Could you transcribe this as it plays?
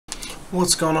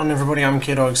What's going on, everybody? I'm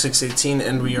KDog618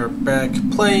 and we are back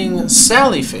playing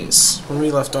Sally Face. When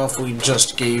we left off, we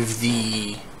just gave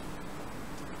the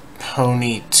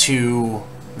pony to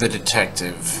the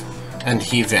detective and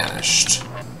he vanished.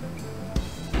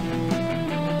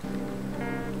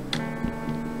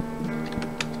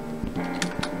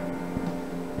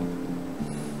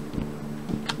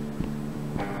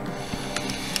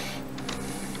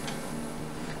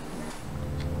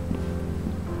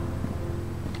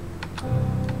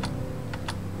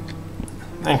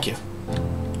 Thank you.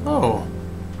 Oh.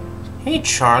 Hey,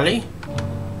 Charlie.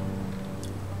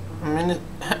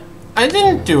 I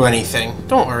didn't do anything.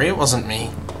 Don't worry, it wasn't me.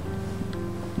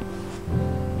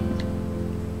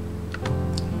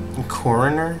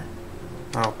 Coroner?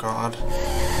 Oh, God.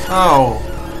 Oh.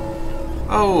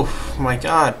 Oh, my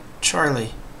God.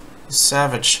 Charlie. He's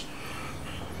savage.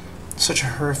 Such a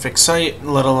horrific sight,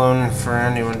 let alone for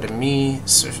anyone to me,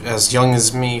 as young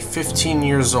as me, 15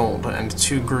 years old, and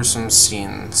 2 gruesome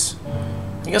scenes.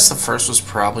 I guess the first was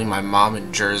probably my mom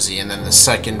in Jersey, and then the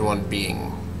second one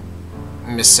being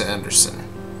Miss Anderson.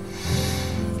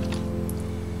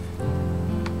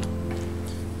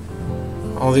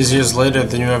 All these years later,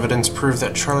 the new evidence proved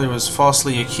that Charlie was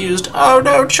falsely accused. Oh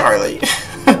no, Charlie!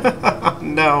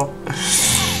 No.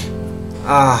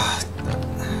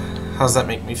 How's that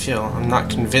make me feel? I'm not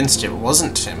convinced it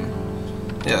wasn't him.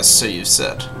 Yes, so you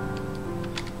said.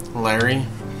 Larry,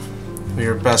 we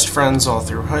were best friends all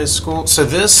through high school. So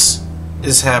this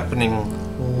is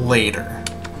happening later.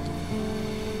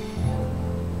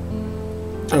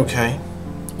 Okay.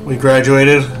 We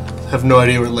graduated. Have no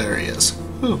idea where Larry is.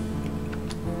 Ooh.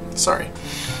 Sorry.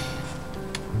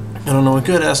 I don't know what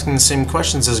good asking the same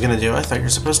questions is going to do. I thought you were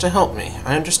supposed to help me.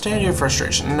 I understand your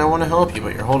frustration and I want to help you,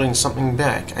 but you're holding something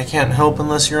back. I can't help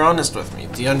unless you're honest with me.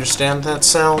 Do you understand that,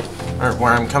 Sal? Or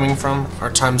where I'm coming from?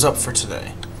 Our time's up for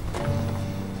today.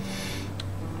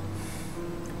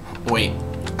 Wait.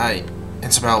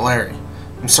 It's about Larry.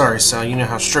 I'm sorry, Sal. You know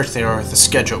how strict they are with the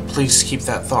schedule. Please keep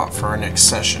that thought for our next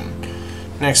session.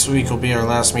 Next week will be our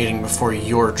last meeting before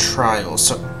your trial.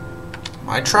 So...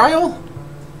 My trial?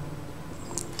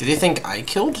 Did you think I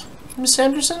killed Miss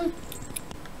Anderson?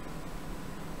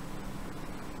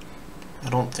 I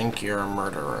don't think you're a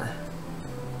murderer.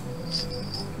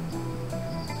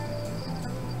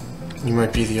 You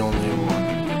might be the only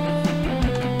one.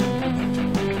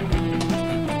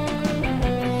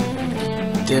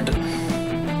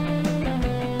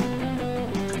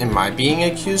 Am I being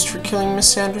accused for killing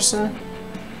Miss Anderson?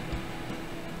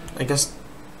 I guess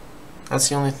that's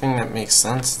the only thing that makes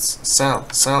sense.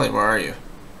 Sally, where are you?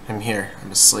 I'm here.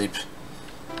 I'm asleep.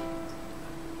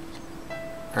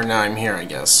 Or now I'm here, I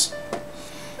guess.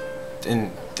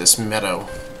 In this meadow.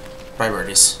 Bye,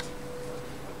 birdies.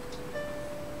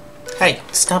 Hey,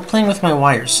 stop playing with my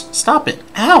wires. Stop it.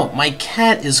 Ow! My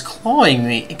cat is clawing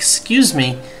me. Excuse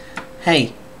me.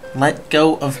 Hey, let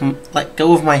go of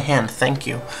my hand. Thank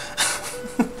you.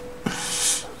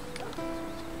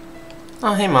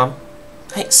 Oh, hey, Mom.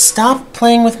 Hey, stop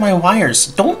playing with my wires.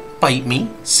 Don't bite me.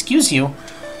 Excuse you.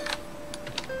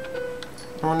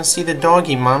 I want to see the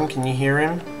doggy, Mom. Can you hear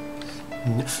him?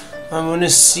 I want to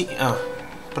see... Oh,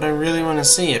 but I really want to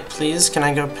see it. Please, can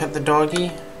I go pet the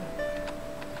doggy?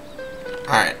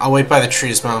 Alright, I'll wait by the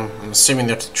trees, Mom. I'm assuming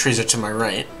that the trees are to my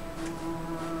right.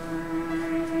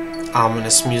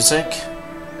 Ominous music.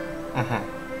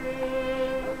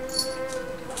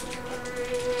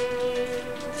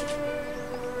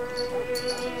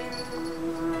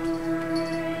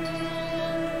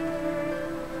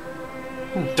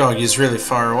 Doggy's really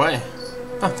far away.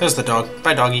 Oh, there's the dog.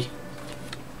 Bye, doggy.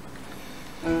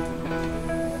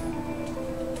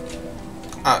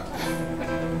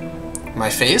 My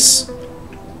face?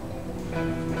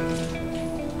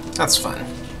 That's fine.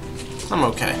 I'm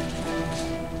okay.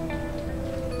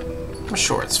 I'm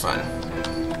sure it's fine.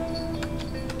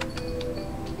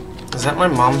 Is that my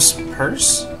mom's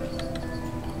purse?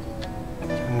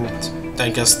 And I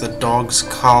guess the dog's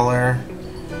collar.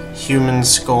 Human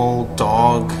skull,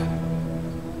 dog.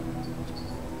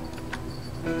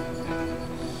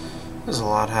 There's a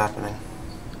lot happening.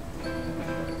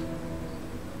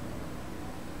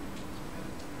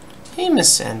 Hey,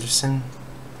 Miss Anderson.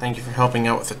 Thank you for helping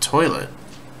out with the toilet.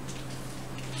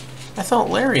 I thought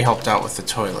Larry helped out with the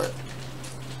toilet.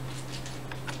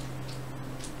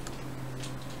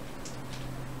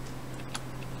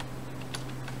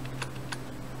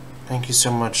 Thank you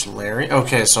so much, Larry.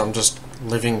 Okay, so I'm just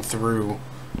living through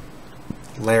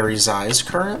Larry's eyes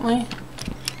currently?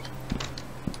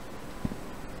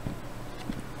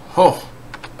 Oh.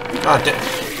 God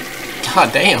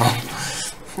damn.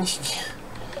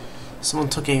 Someone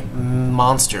took a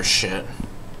monster shit.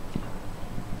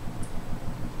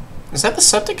 Is that the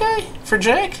septic guy for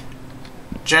Jack?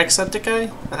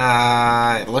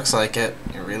 Jacksepticeye? It looks like it.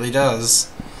 It really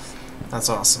does. That's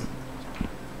awesome.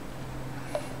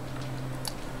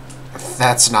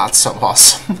 That's not so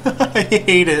awesome. I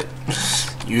hate it.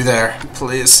 You there,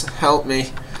 please help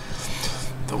me.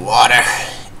 The water.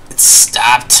 It's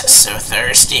stopped. So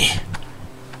thirsty.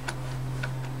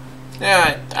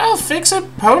 Yeah, I'll fix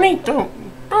it, Pony. Don't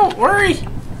worry.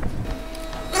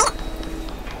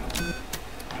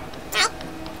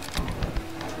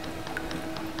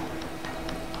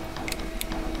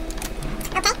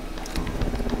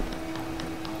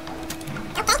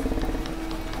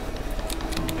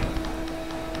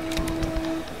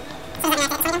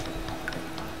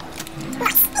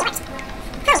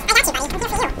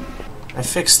 I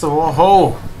fixed the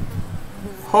wall.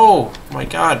 Oh, my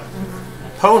God.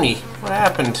 Pony, what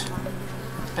happened?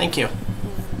 Thank you.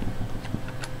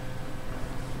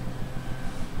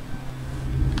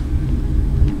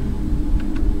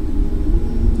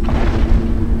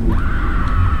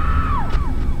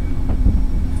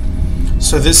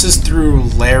 So this is through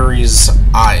Larry's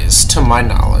eyes, to my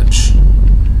knowledge.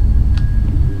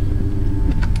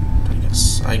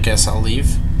 I guess I'll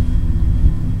leave.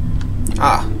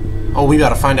 Ah. Oh, we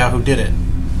gotta find out who did it.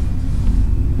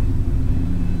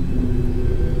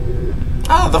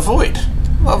 Ah, the void.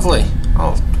 Lovely.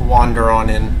 I'll wander on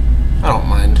in. I don't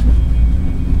mind.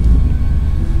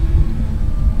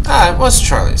 Ah, it was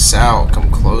Charlie. Sal,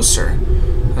 come closer.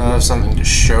 I have something to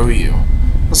show you.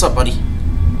 What's up, buddy?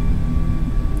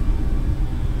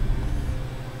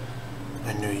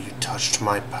 I knew you touched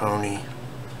my pony.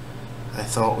 I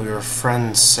thought we were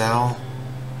friends, Sal.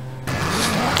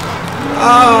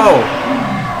 Oh!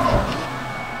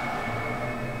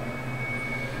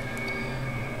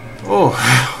 Oh.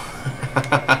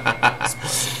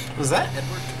 Was that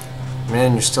Edward?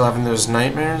 Man, you're still having those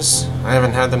nightmares? I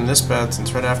haven't had them this bad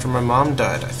since right after my mom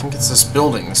died. I think it's this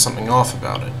building. There's something off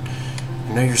about it.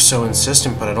 I know you're so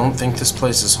insistent, but I don't think this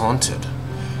place is haunted.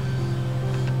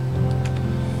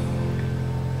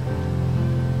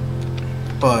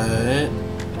 But...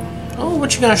 oh,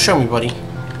 what you gonna show me, buddy?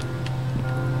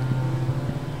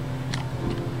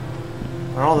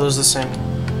 Are all those the same?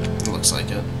 It looks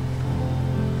like it.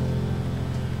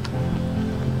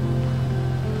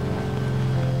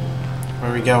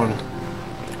 Where are we going?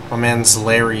 My man's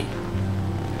Larry.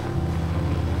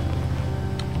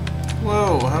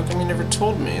 Whoa, how come you never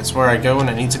told me? It's where I go when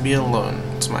I need to be alone.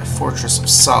 It's my fortress of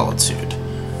solitude.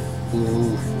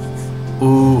 Ooh.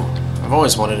 Ooh. I've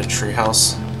always wanted a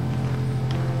treehouse.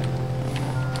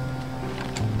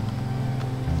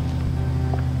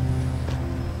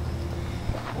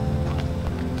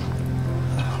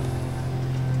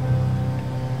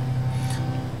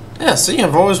 Yeah, see,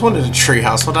 I've always wanted a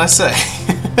treehouse. What'd I say?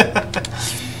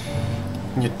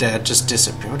 Your dad just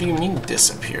disappeared. What do you mean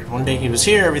disappeared? One day he was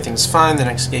here, everything's fine. The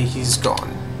next day he's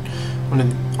gone.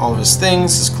 Wanted all of his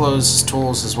things, his clothes, his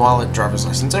tools, his wallet, driver's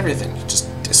license, everything. He just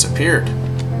disappeared.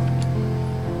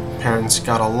 Parents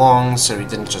got along, so he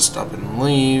didn't just up and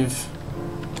leave.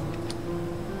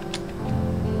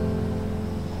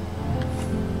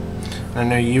 I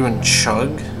know you and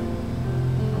Chug.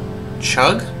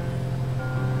 Chug?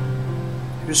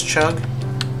 Who's Chug?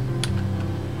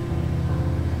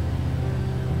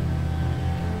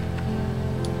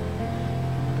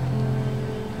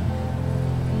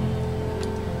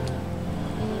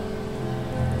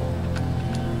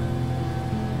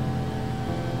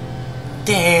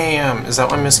 Damn! Is that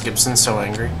why Miss Gibson's so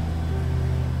angry?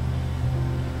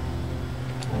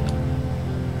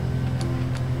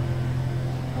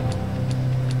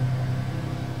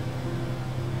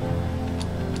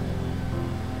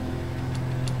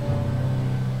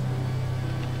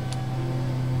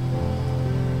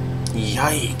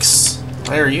 Yikes.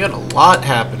 Larry, you had a lot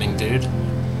happening, dude.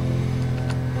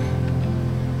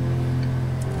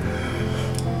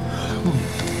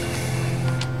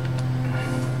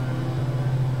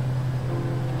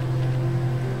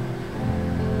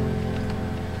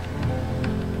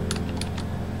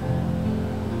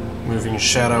 Moving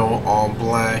shadow, all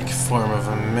black, form of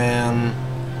a man.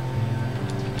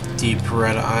 Deep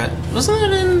red eye. Wasn't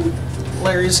that in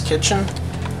Larry's kitchen?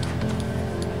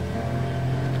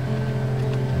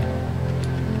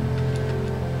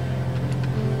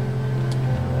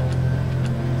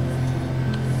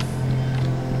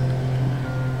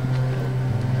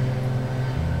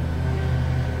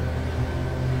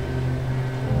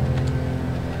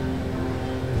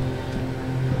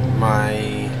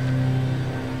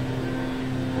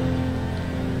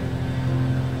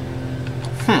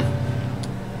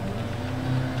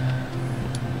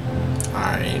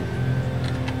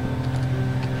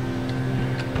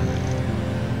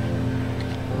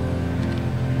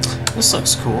 This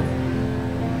looks cool.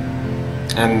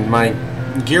 And my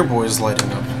gear boy is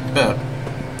lighting up. Bet.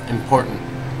 Important.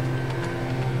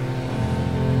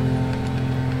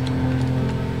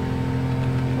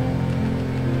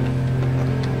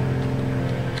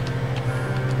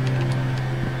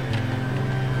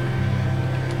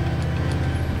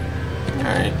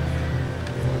 Alright.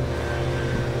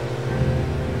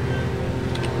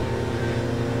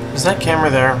 Is that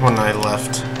camera there when I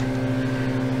left?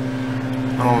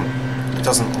 It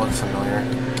doesn't look familiar.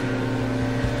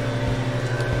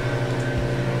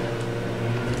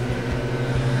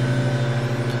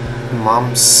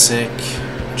 Mom's sick.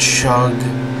 Chug.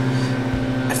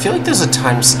 I feel like there's a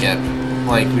time skip.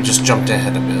 Like, we just jumped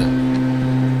ahead a bit.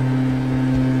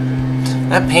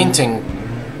 That painting,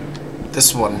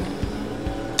 this one,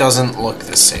 doesn't look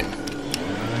the same.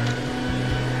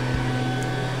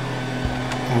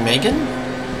 Megan?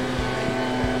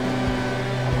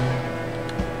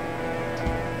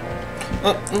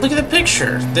 Look at the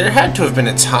picture. There had to have been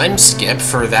a time skip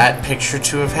for that picture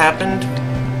to have happened.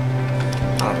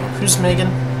 I don't know. Who's Megan?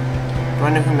 Do I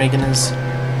know who Megan is?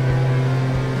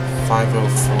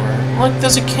 504. Look,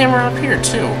 there's a camera up here,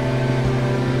 too.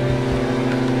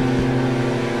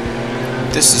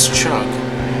 This is Chug.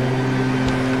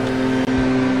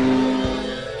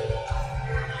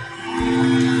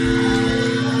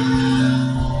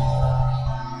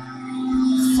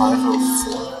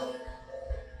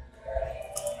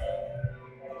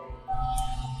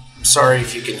 Sorry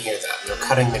if you can hear that. They're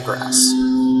cutting the grass.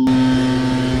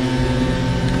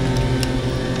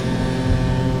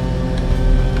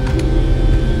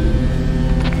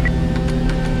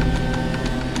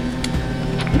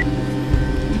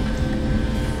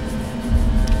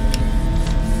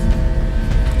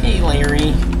 Hey,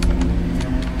 Larry.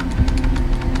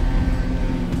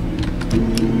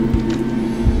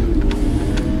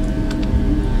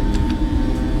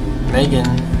 Megan.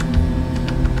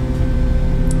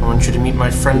 I want you to meet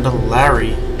my friend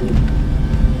Larry.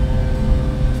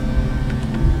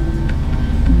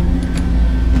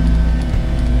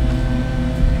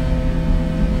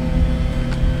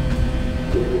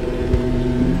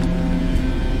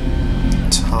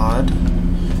 Todd?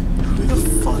 Who the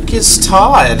fuck is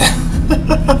Todd?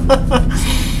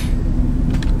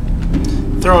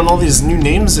 Throwing all these new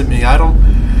names at me. I don't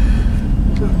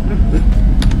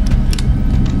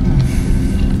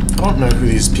know who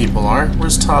these people are.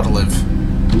 Where's Todd live?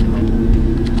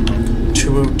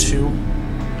 202.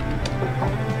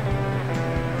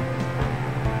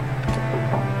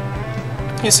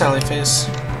 Hey, Sally Face.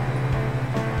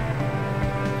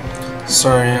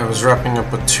 Sorry, I was wrapping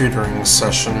up a tutoring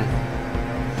session.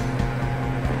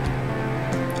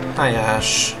 Hi,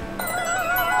 Ash.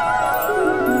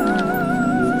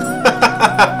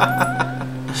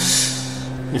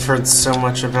 You've heard so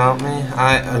much about me.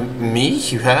 Me?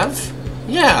 You have?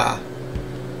 Yeah.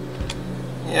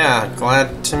 Yeah,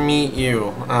 glad to meet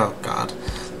you. Oh, God.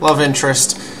 Love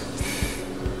interest.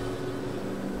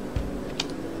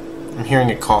 I'm hearing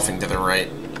a coughing to the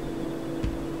right.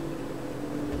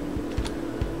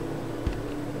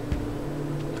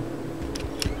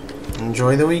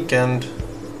 Enjoy the weekend.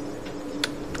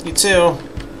 You too.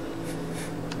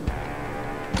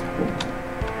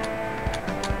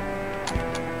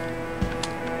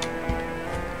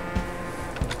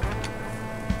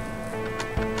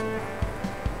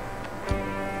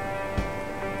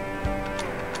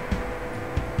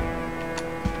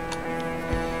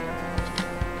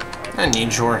 I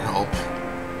need your help.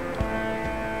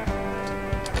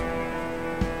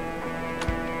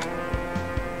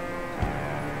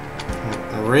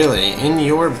 Really? In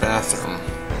your bathroom?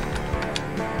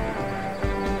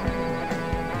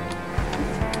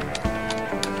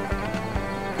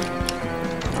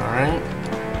 Alright.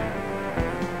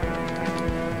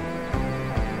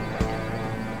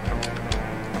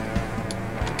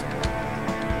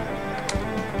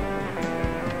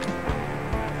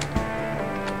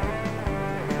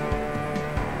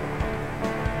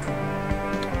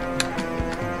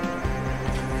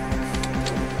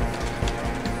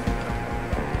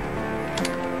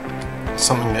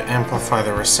 Something to amplify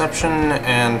the reception,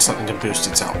 and something to boost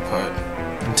its output.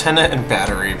 Antenna and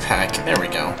battery pack. There we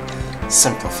go.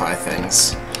 Simplify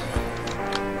things.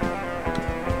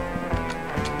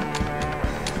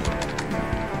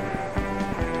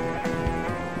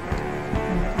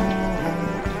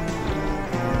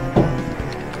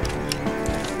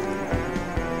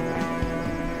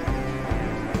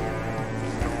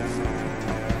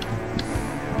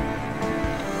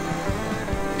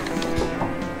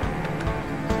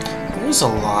 There's a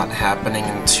lot happening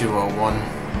in 201.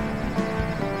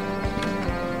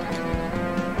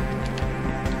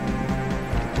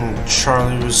 And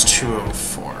Charlie was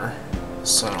 204.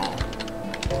 So...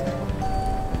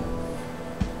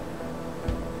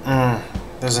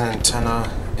 there's an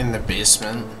antenna in the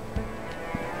basement.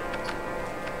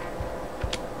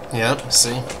 Yep,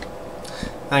 see?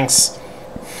 Thanks.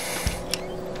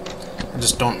 I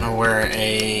just don't know where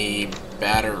a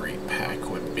battery pack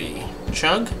would be.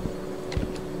 Chug?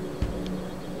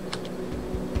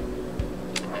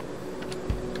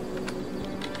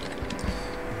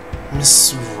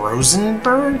 Miss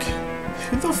Rosenberg?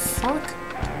 Who the fuck?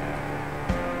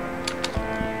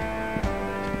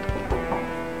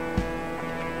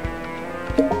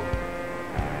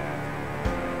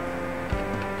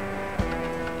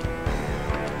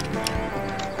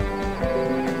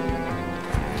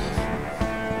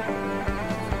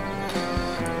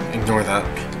 Ignore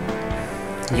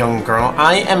that. Young girl.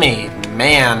 I am a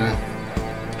man.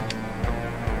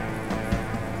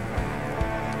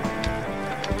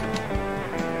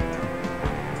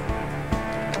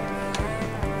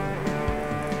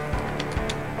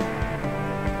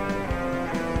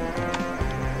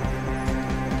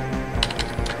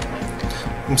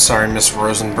 I'm sorry, Miss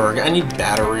Rosenberg. I need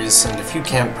batteries, and if you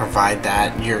can't provide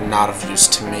that, you're not of use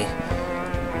to me.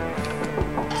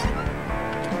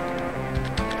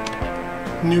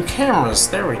 New cameras,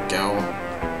 there we go.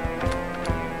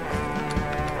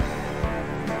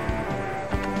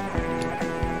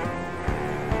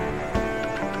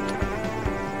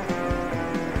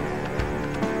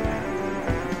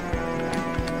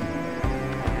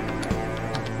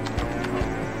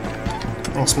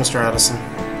 Thanks, Mr. Addison.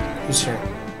 Who's here?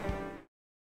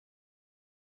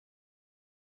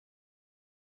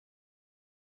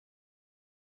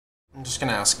 I'm just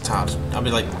gonna ask Todd. I'll be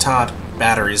like, Todd,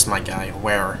 batteries, my guy,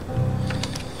 where?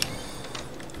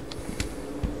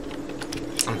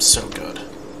 I'm so good.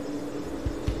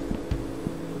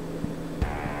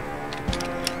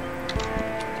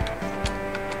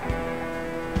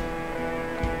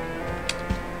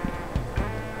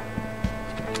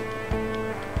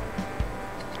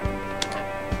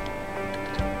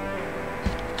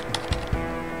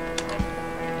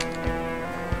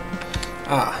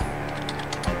 Ah.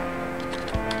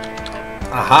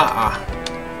 Aha!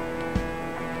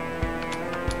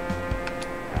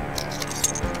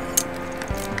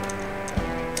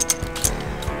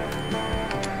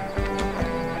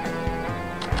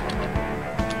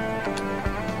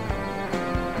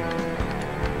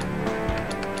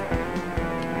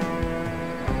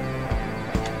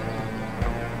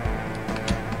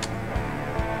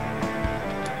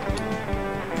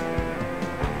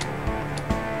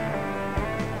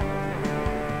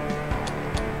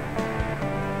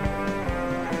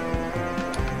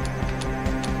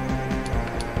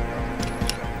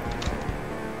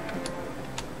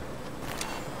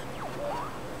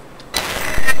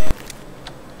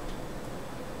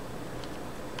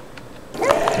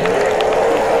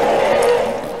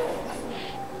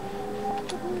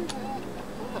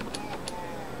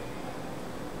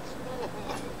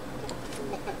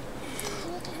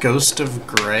 Ghost of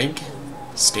Greg?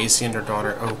 Stacy and her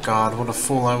daughter. Oh god, what a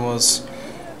fool I was.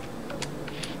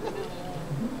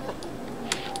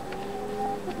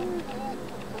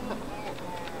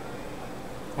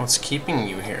 What's keeping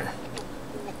you here?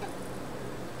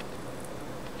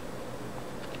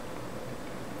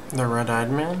 The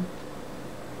red-eyed man?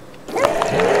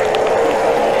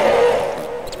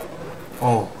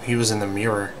 Oh, he was in the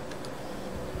mirror.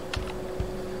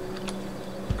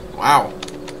 Wow.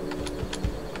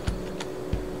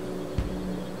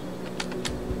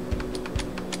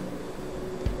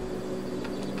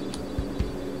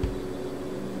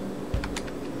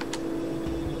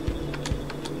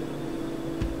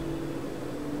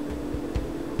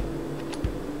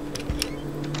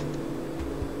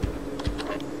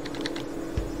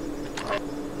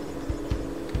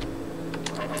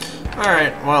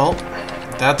 Alright, well,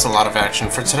 that's a lot of action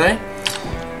for today.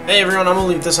 Hey everyone, I'm gonna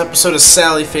leave this episode of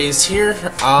Sally Phase here.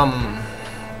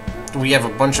 We have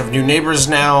a bunch of new neighbors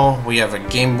now. We have a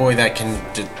Game Boy that can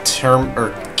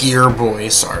Gear Boy,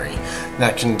 sorry,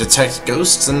 that can detect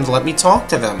ghosts and let me talk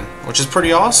to them, which is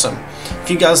pretty awesome.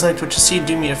 If you guys liked what you see,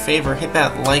 do me a favor, hit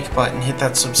that like button, hit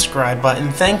that subscribe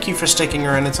button. Thank you for sticking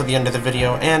around until the end of the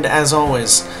video, and as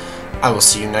always, I will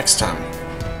see you next time.